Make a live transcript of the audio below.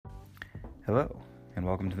Hello, and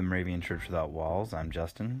welcome to the Moravian Church Without Walls. I'm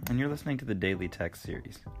Justin, and you're listening to the Daily Text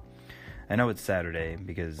Series. I know it's Saturday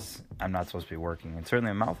because I'm not supposed to be working, and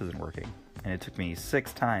certainly my mouth isn't working, and it took me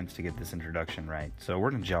 6 times to get this introduction right, so we're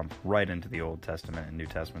going to jump right into the Old Testament and New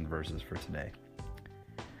Testament verses for today.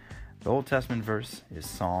 The Old Testament verse is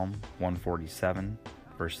Psalm 147,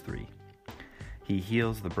 verse 3. He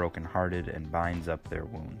heals the brokenhearted and binds up their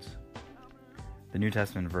wounds. The New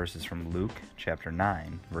Testament verse is from Luke chapter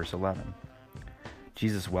 9, verse 11.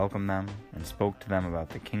 Jesus welcomed them and spoke to them about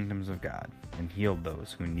the kingdoms of God and healed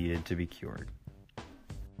those who needed to be cured.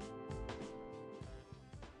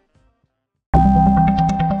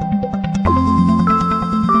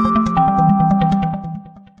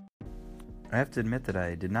 I have to admit that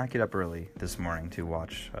I did not get up early this morning to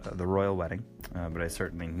watch the royal wedding, but I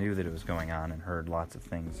certainly knew that it was going on and heard lots of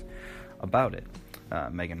things about it.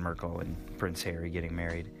 Meghan Markle and Prince Harry getting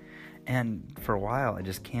married. And for a while, I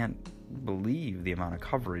just can't believe the amount of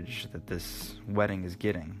coverage that this wedding is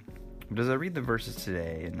getting. But as I read the verses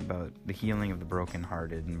today and about the healing of the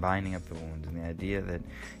brokenhearted and binding up the wounds and the idea that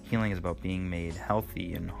healing is about being made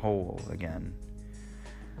healthy and whole again,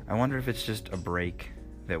 I wonder if it's just a break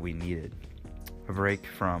that we needed. A break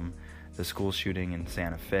from the school shooting in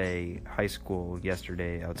Santa Fe, high school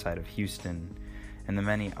yesterday outside of Houston, and the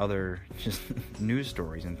many other just news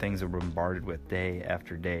stories and things that we're bombarded with day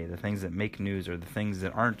after day. The things that make news are the things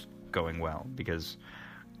that aren't going well, because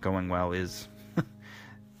going well is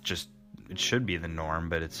just, it should be the norm,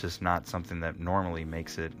 but it's just not something that normally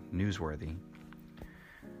makes it newsworthy.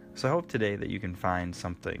 So I hope today that you can find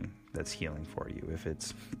something that's healing for you. If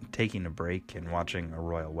it's taking a break and watching a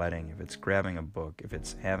royal wedding, if it's grabbing a book, if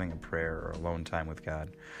it's having a prayer or alone time with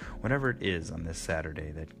God, whatever it is on this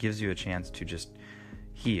Saturday that gives you a chance to just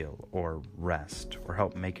heal or rest or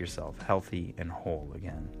help make yourself healthy and whole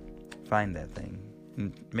again. Find that thing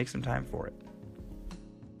and make some time for it.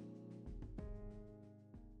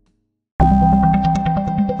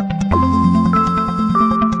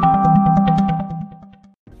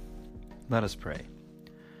 Let us pray.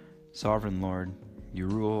 Sovereign Lord, you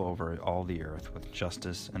rule over all the earth with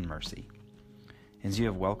justice and mercy. As you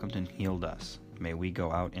have welcomed and healed us, may we go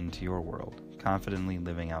out into your world, confidently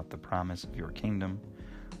living out the promise of your kingdom,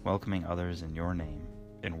 welcoming others in your name,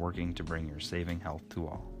 and working to bring your saving health to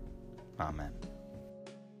all. Amen.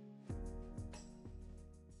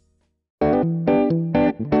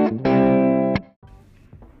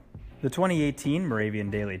 The 2018 Moravian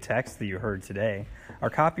Daily Texts that you heard today are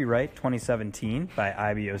copyright 2017 by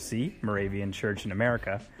IBOC, Moravian Church in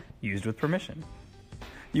America, used with permission.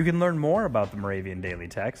 You can learn more about the Moravian Daily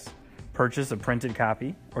Texts, purchase a printed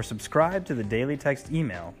copy, or subscribe to the Daily Text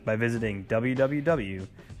email by visiting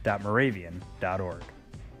www.moravian.org.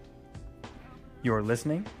 You're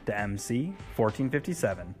listening to MC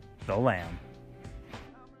 1457, The Lamb.